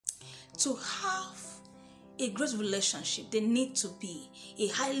To have a great relationship, there need to be a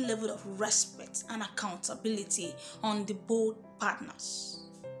high level of respect and accountability on the both partners.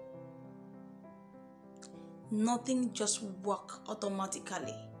 Nothing just works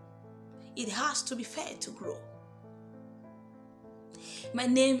automatically. It has to be fair to grow. My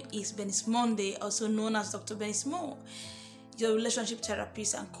name is Bernice More, also known as Dr. Bernice More, your relationship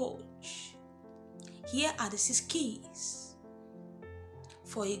therapist and coach. Here are the 6 keys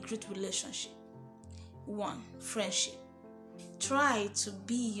for a great relationship. 1. Friendship. Try to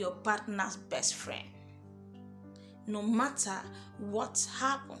be your partner's best friend. No matter what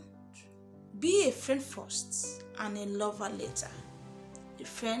happened, be a friend first and a lover later. A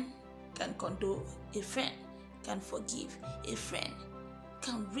friend can condole, a friend can forgive, a friend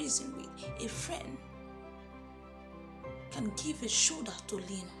can reason with, a friend can give a shoulder to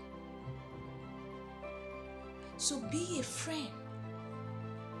lean on. So be a friend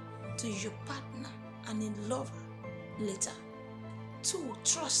to your partner and a lover later. 2.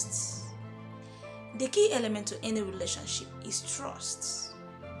 Trust. The key element to any relationship is trust.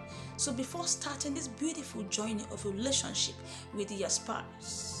 So before starting this beautiful journey of a relationship with your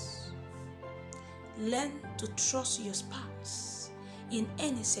spouse, learn to trust your spouse in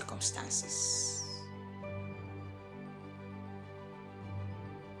any circumstances.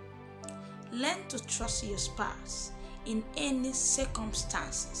 Learn to trust your spouse in any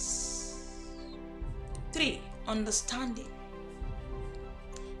circumstances. 3. Understanding.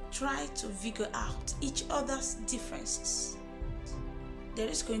 Try to figure out each other's differences. There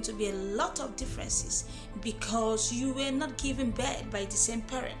is going to be a lot of differences because you were not given birth by the same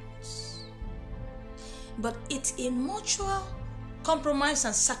parents. But it's a mutual compromise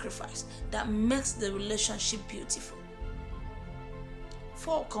and sacrifice that makes the relationship beautiful.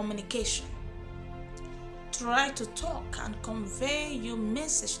 4. Communication. Try to talk and convey your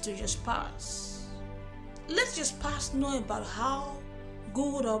message to your spouse. Let your spouse know about how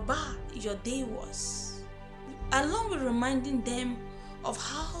good or bad your day was, along with reminding them of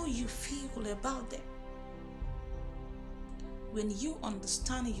how you feel about them. When you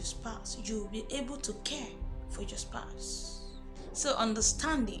understand your spouse, you'll be able to care for your spouse. So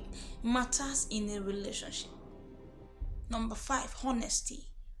understanding matters in a relationship. 5. Honesty.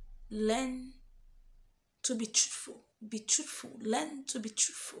 Learn to be truthful. Be truthful. Learn to be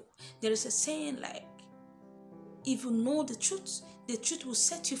truthful. There is a saying like, if you know the truth will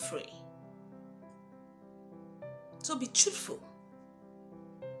set you free. So be truthful.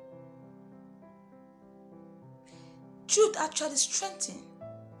 Truth actually strengthens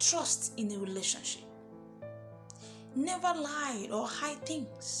trust in a relationship. Never lie or hide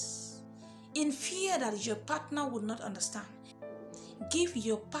things in fear that your partner will not understand. Give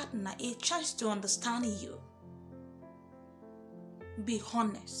your partner a chance to understand you. Be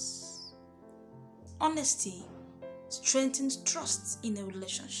honest. Honesty strengthens trust in a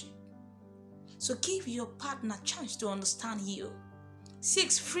relationship. So give your partner a chance to understand you.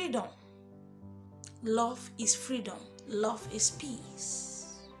 6. Freedom. Love is freedom. Love is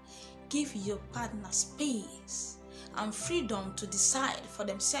peace. Give your partner space and freedom to decide for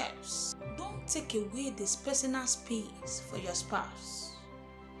themselves. Don't take away this personal space for your spouse.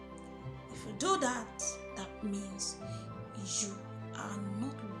 If you do that, that means you are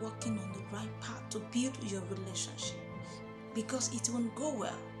not working on the right path to build your relationship, because it won't go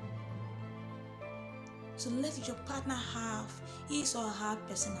well. So let your partner have his or her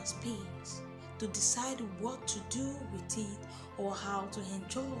personal space to decide what to do with it or how to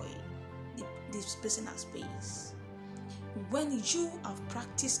enjoy this personal space. When you have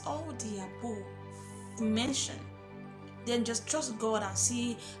practiced all the above mentioned, then just trust God and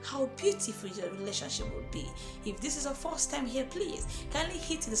see how beautiful your relationship will be. If this is your first time here, please kindly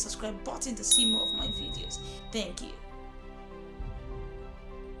hit the subscribe button to see more of my videos. Thank you.